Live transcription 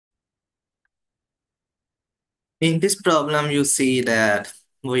In this problem, you see that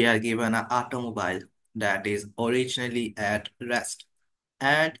we are given an automobile that is originally at rest.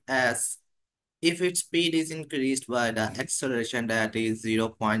 And as if its speed is increased by the acceleration that is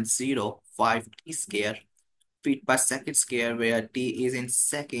 0.05 t square feet per second square, where t is in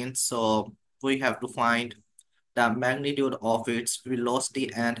seconds, so we have to find the magnitude of its velocity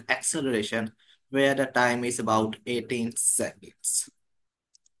and acceleration, where the time is about 18 seconds.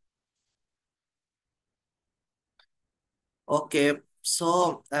 Okay,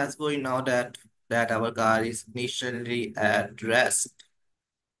 so as we know that our car is initially at rest,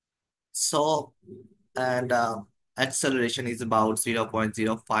 so and acceleration is about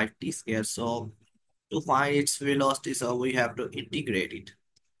 0.05 t square. So to find its velocity, so we have to integrate it.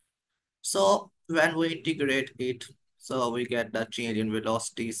 So when we integrate it, so we get the change in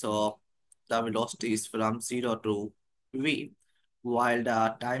velocity. So the velocity is from 0 to v, while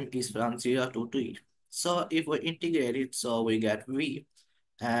the time is from 0 to t. So if we integrate it, so we get v,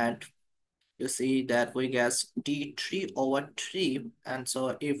 and you see that we get t3 over 3, and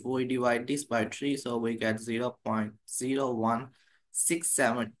so if we divide this by 3, so we get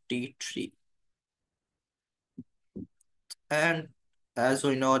 0.0167 t3. And as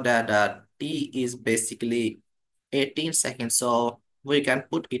we know that t is basically 18 seconds, so we can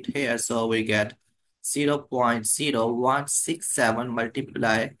put it here, so we get 0.0167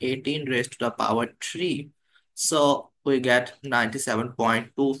 multiply 18 raised to the power 3, so we get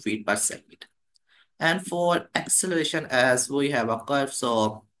 97.2 feet per second. And for acceleration, as we have a curve,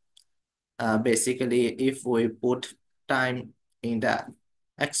 so basically if we put time in the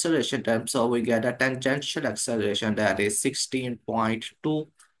acceleration term, so we get a tangential acceleration that is 16.2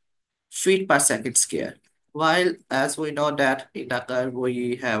 feet per second square. While as we know that in the curve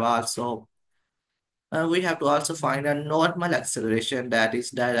we have to also find a normal acceleration that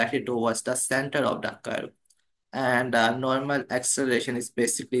is directed towards the center of the curve. And normal acceleration is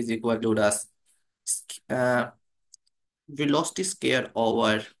basically is equal to the uh, velocity square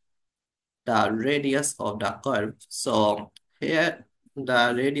over the radius of the curve. So here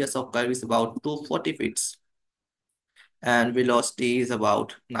the radius of curve is about 240 feet and velocity is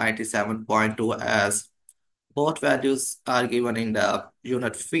about 97.2, as both values are given in the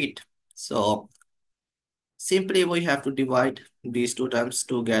unit feet. So simply we have to divide these two terms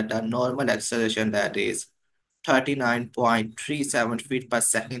to get a normal acceleration that is 39.37 feet per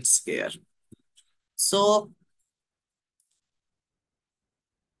second square. So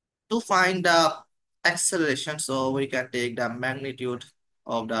to find the acceleration, so we can take the magnitude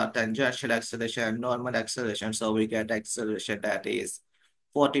of the tangential acceleration, normal acceleration. So we get acceleration that is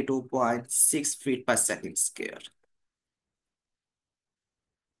 42.6 feet per second square.